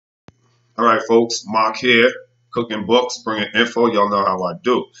All right, folks, Mark here, cooking books, bringing info. Y'all know how I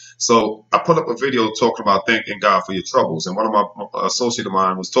do. So I put up a video talking about thanking God for your troubles. And one of my associate of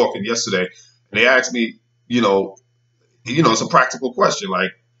mine was talking yesterday, and they asked me, it's a practical question.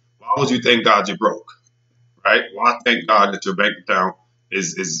 Like, why would you thank God you're broke, right? Why thank God that your bank account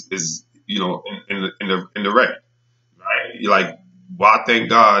is in the red, right? You're like, why thank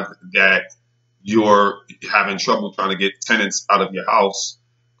God that you're having trouble trying to get tenants out of your house?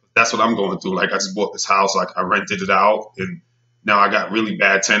 That's what I'm going through. Like I just bought this house, like I rented it out, and now I got really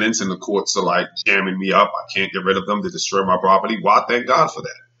bad tenants, and the courts are like jamming me up. I can't get rid of them. They destroy my property. Why thank God for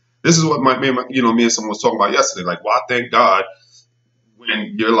that? This is what me and someone was talking about yesterday. Like, why thank God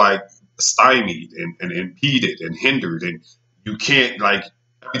when you're like stymied and impeded and hindered, and you can't like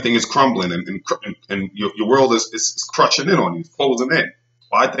everything is crumbling and your world is crushing in on you, closing in.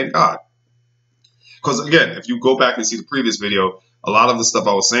 Why thank God? Because again, if you go back and see the previous video, a lot of the stuff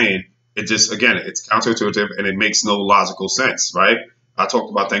I was saying, it just, again, it's counterintuitive and it makes no logical sense, right? I talked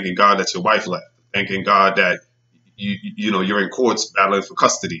about thanking God that your wife left, thanking God that you're in courts battling for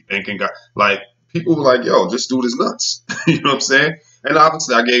custody, thanking God. Like, people were like, yo, this dude is nuts. You know what I'm saying? And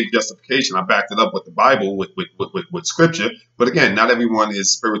obviously I gave justification. I backed it up with the Bible, with scripture. But again, not everyone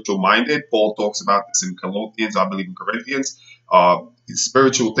is spiritual minded. Paul talks about this in Colossians, I believe in Corinthians.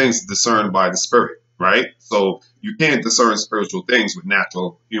 Spiritual things discerned by the Spirit, right? So you can't discern spiritual things with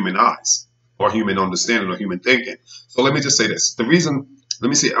natural human eyes or human understanding or human thinking. So let me just say this. I'm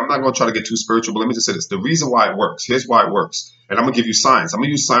not going to try to get too spiritual, but let me just say this. The reason why it works, here's why it works. And I'm going to give you science. I'm going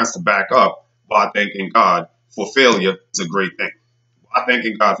to use science to back up why thanking God for failure is a great thing. Why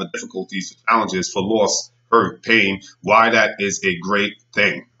thanking God for difficulties, for challenges, for loss, hurt, pain, why that is a great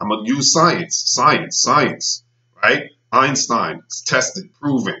thing. I'm going to use science, right? Einstein, tested,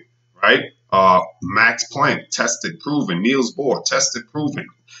 proven, right? Max Planck, tested, proven. Niels Bohr, tested, proven.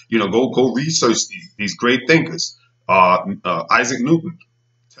 Go research these great thinkers. Isaac Newton,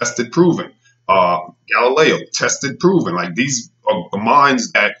 tested, proven. Galileo, tested, proven. Like, these are the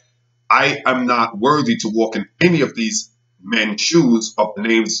minds that I am not worthy to walk in any of these men's shoes of the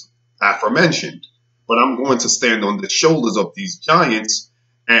names aforementioned. But I'm going to stand on the shoulders of these giants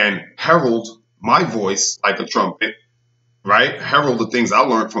and herald my voice like a trumpet, right? Herald the things I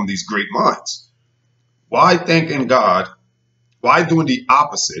learned from these great minds. Why thanking God? Why doing the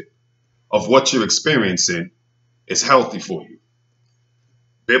opposite of what you're experiencing is healthy for you?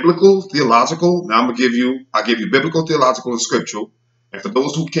 Biblical, theological. Now I give you biblical, theological, and scriptural. And for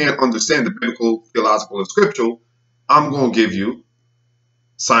those who can't understand the biblical, theological, and scriptural, I'm going to give you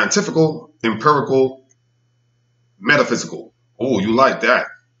scientifical, empirical, metaphysical. Oh, you like that?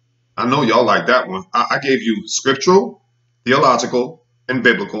 I know y'all like that one. I gave you scriptural, theological, and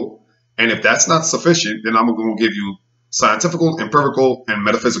biblical. And if that's not sufficient, then I'm going to give you scientifical, empirical, and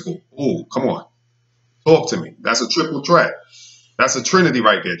metaphysical. Oh, come on. Talk to me. That's a triple threat. That's a trinity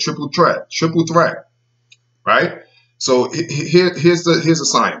right there. Triple threat, right? So here's the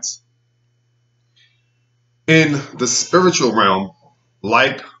science. In the spiritual realm,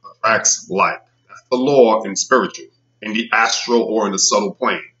 like attracts like. That's the law in spiritual, in the astral or in the subtle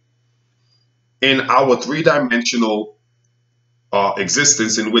plane. In our three-dimensional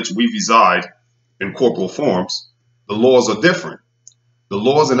existence in which we reside in corporal forms, the laws are different. The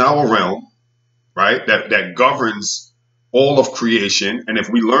laws in our realm, right, that governs all of creation. And if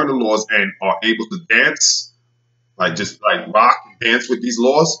we learn the laws and are able to dance, like just like rock and dance with these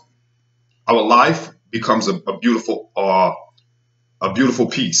laws, our life becomes a beautiful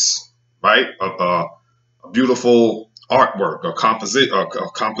piece, right? A beautiful artwork, a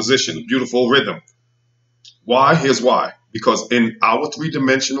composition, a beautiful rhythm. Why? Here's why. Because in our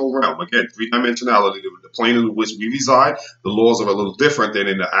three-dimensional realm, again, three-dimensionality, the plane in which we reside, the laws are a little different than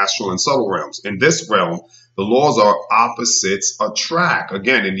in the astral and subtle realms. In this realm, the laws are opposites attract.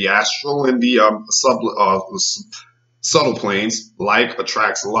 Again, in the astral and the subtle planes, like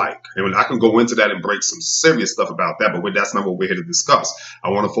attracts like. And I can go into that and break some serious stuff about that, but that's not what we're here to discuss.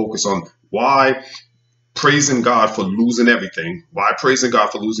 I want to focus on why praising God for losing everything. Why praising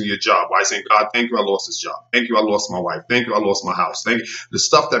God for losing your job? Why saying, God, thank you, I lost this job. Thank you, I lost my wife. Thank you, I lost my house. Thank you. The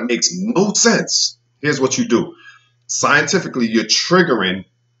stuff that makes no sense. Here's what you do. Scientifically, you're triggering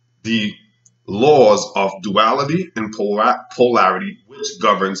the laws of duality and polarity, which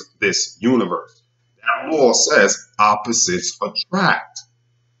governs this universe. That law says opposites attract.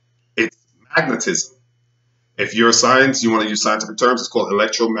 It's magnetism. If you're a science, you want to use scientific terms, it's called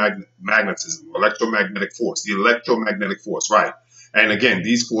electromagnetism, electromagnetic force, the electromagnetic force, right? And again,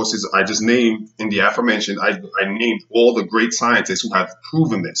 these forces I just named in the aforementioned, I named all the great scientists who have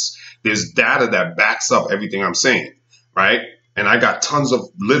proven this. There's data that backs up everything I'm saying, right? And I got tons of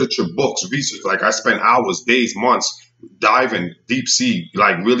literature, books, research. Like I spent hours, days, months diving deep sea,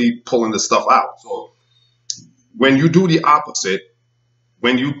 like really pulling the stuff out. So when you do the opposite,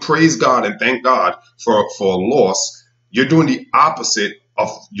 when you praise God and thank God for a loss, you're doing the opposite of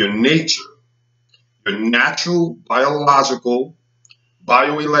your nature. Your natural, biological,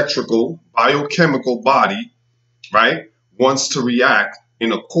 bioelectrical, biochemical body, right, wants to react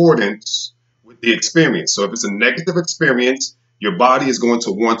in accordance with the experience. So if it's a negative experience, your body is going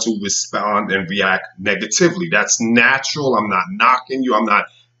to want to respond and react negatively. That's natural. I'm not knocking you. I'm not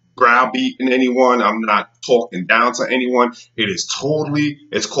browbeating anyone. I'm not talking down to anyone. It is totally,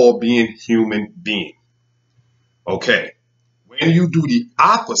 it's called being human being. Okay. When you do the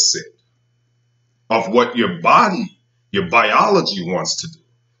opposite of what your body, your biology wants to do,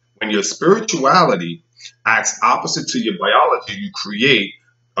 when your spirituality acts opposite to your biology, you create,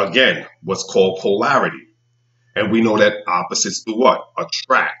 again, what's called polarity. And we know that opposites do what?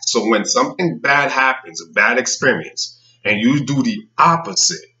 Attract. So when something bad happens, a bad experience, and you do the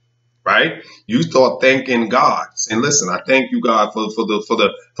opposite, right? You start thanking God, and listen, I thank you, God,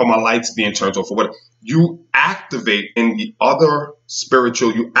 for my lights being turned on, for what you activate in the other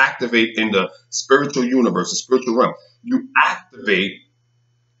spiritual, you activate in the spiritual universe, the spiritual realm. You activate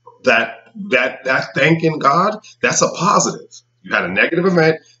that thanking God. That's a positive. You had a negative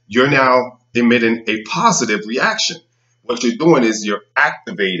event. You're now emitting a positive reaction. What you're doing is you're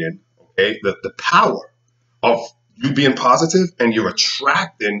activating, okay, the power of you being positive, and you're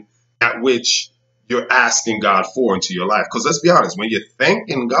attracting that which you're asking God for into your life. Because let's be honest, when you're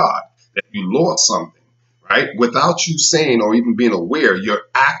thanking God that you lost something, right, without you saying or even being aware, you're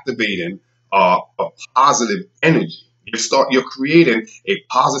activating a positive energy. You're creating a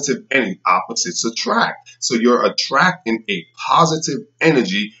positive energy. Opposites attract. So you're attracting a positive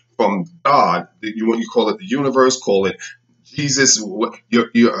energy from God. What you call it, the universe, call it Jesus.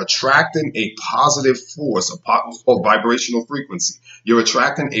 You're attracting a positive force, what's called vibrational frequency. You're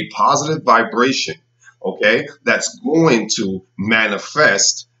attracting a positive vibration, okay, that's going to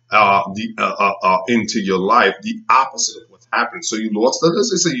manifest into your life the opposite of what's happened. So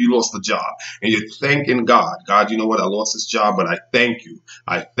let's say you lost the job, and you're thanking God. God, you know what? I lost this job, but I thank you.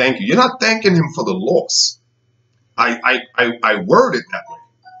 I thank you. You're not thanking Him for the loss. I word it that way,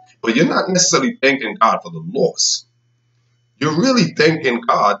 but you're not necessarily thanking God for the loss. You're really thanking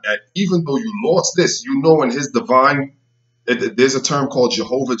God that even though you lost this, you know, in His divine, there's a term called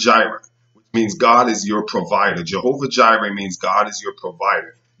Jehovah Jireh, which means God is your provider. Jehovah Jireh means God is your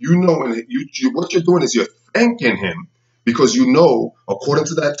provider. You know, and what you're doing is you're thanking Him because you know, according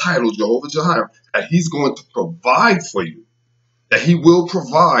to that title, Jehovah Jireh, that He's going to provide for you, that He will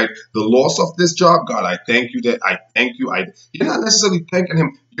provide the loss of this job. God, I thank you that I thank you. You're not necessarily thanking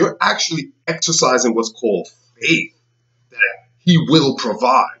Him. You're actually exercising what's called faith, that He will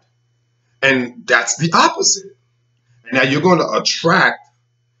provide. And that's the opposite. And now you're going to attract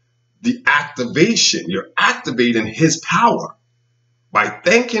the activation. You're activating His power. By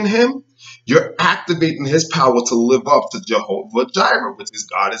thanking Him, you're activating His power to live up to Jehovah Jireh, which is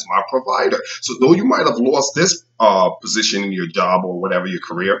God is my provider. So though you might have lost this position in your job or whatever, your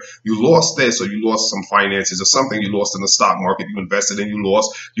career, you lost this, or you lost some finances or something, you lost in the stock market, you invested and you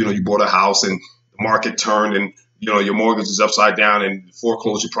lost, you bought a house and the market turned and, your mortgage is upside down and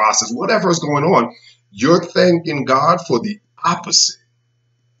foreclosure process, whatever is going on, you're thanking God for the opposite.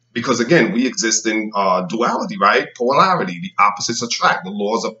 Because again, we exist in duality, right? Polarity. The opposites attract. The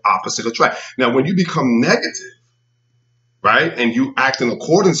laws of opposite attract. Now, when you become negative, right, and you act in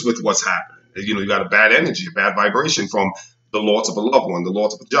accordance with what's happening, you got a bad energy, a bad vibration from the loss of a loved one, the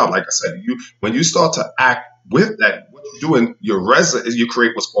loss of a job. Like I said, when you start to act with that, what you're doing, you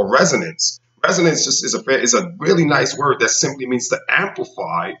create what's called resonance. Resonance is a really nice word that simply means to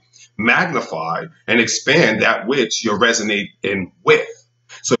amplify, magnify, and expand that which you're resonating with.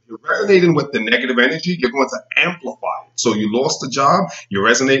 So if you're resonating with the negative energy, you're going to amplify it. So you lost the job, you're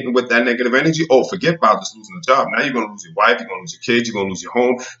resonating with that negative energy. Oh, forget about just losing the job. Now you're going to lose your wife, you're going to lose your kids, you're going to lose your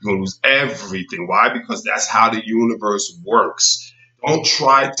home, you're going to lose everything. Why? Because that's how the universe works. Don't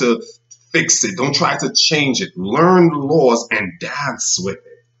try to fix it. Don't try to change it. Learn the laws and dance with it.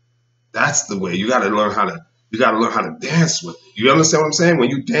 That's the way. You got to learn how to dance with it. You understand what I'm saying? When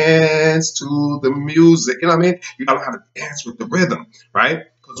you dance to the music, you know what I mean? You got to learn how to dance with the rhythm, right?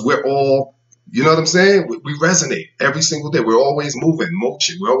 Because we're all, you know what I'm saying? We resonate every single day. We're always moving,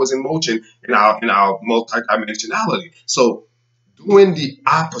 motion. We're always in motion in our multidimensionality. So doing the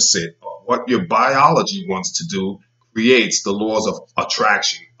opposite of what your biology wants to do creates the laws of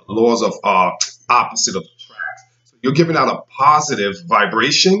attraction, the laws of opposite of attract. So you're giving out a positive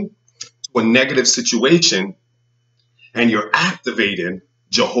vibration to a negative situation, and you're activating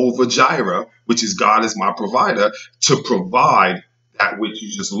Jehovah Jireh, which is God is my provider, to provide that which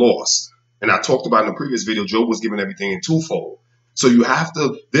you just lost. And I talked about in the previous video, Job was given everything in twofold. So you have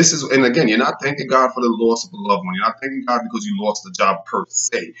to, this is, and again, you're not thanking God for the loss of a loved one. You're not thanking God because you lost the job per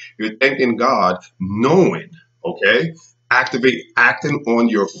se. You're thanking God knowing, okay? Acting on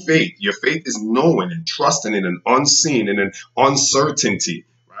your faith. Your faith is knowing and trusting in an unseen and an uncertainty,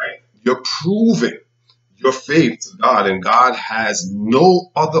 right? You're proving your faith to God, and God has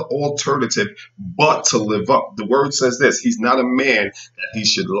no other alternative but to live up. The word says this: He's not a man that he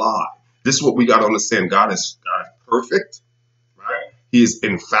should lie. This is what we got to understand. God is perfect, right? He is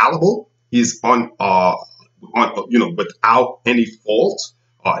infallible. He is without any fault,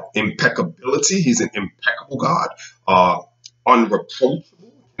 impeccability. He's an impeccable God,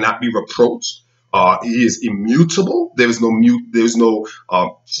 unreproachable, cannot be reproached. He is immutable. There's no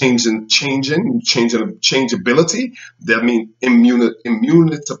changeability. That means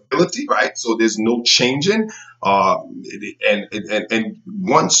immunitability, right? So there's no changing. And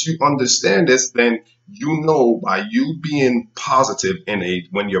once you understand this, then you know, by you being positive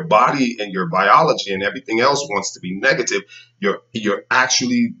when your body and your biology and everything else wants to be negative, you're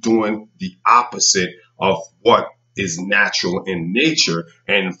actually doing the opposite of what is natural in nature.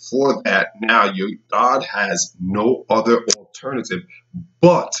 And for that, now God has no other alternative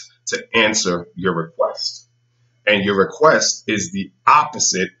but to answer your request. And your request is the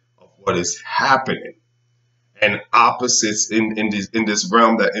opposite of what is happening. And opposites in this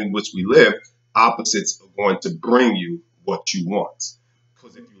realm that in which we live, opposites are going to bring you what you want.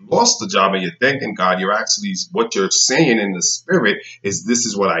 Because if you lost the job and you're thanking God, you're actually, what you're saying in the spirit is, this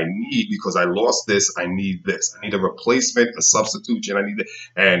is what I need because I lost this. I need this. I need a replacement, a substitution. I need it.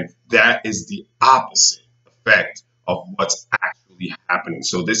 And that is the opposite effect of what's actually happening.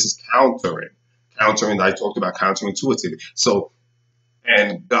 So this is countering. I talked about counterintuitive. So,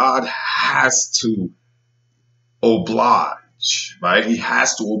 and God has to oblige, right? He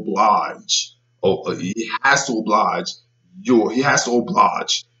has to oblige. He has to oblige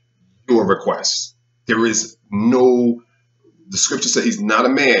your request. There is no, the scripture says he's not a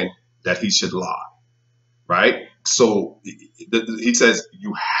man that he should lie, right? So he says,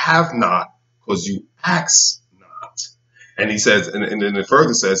 you have not because you ask not. And he says, and then it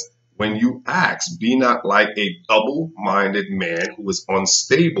further says, when you ask, be not like a double-minded man who is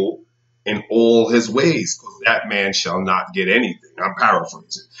unstable in all his ways, because that man shall not get anything. I'm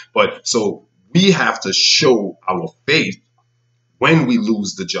paraphrasing. But so we have to show our faith when we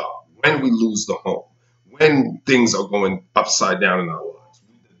lose the job, when we lose the home, when things are going upside down in our lives.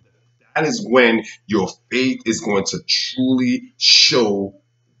 That is when your faith is going to truly show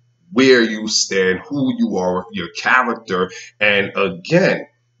where you stand, who you are, your character. And again,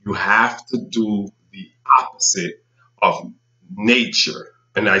 you have to do the opposite of nature.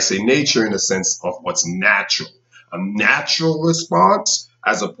 And I say nature in the sense of what's natural. A natural response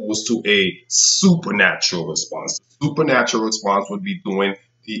as opposed to a supernatural response. The supernatural response would be doing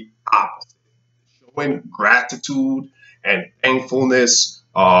the opposite. Showing gratitude and thankfulness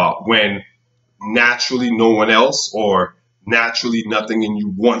when naturally no one else or naturally nothing in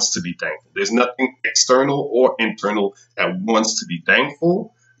you wants to be thankful. There's nothing external or internal that wants to be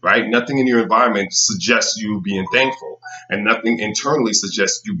thankful, right? Nothing in your environment suggests you being thankful, and nothing internally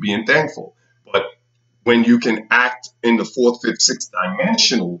suggests you being thankful. But when you can act in the fourth, fifth, sixth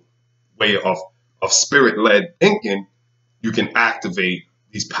dimensional way of spirit-led thinking, you can activate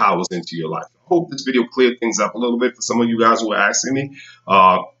these powers into your life. I hope this video cleared things up a little bit for some of you guys who are asking me.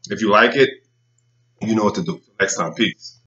 If you like it, you know what to do. Next time, peace.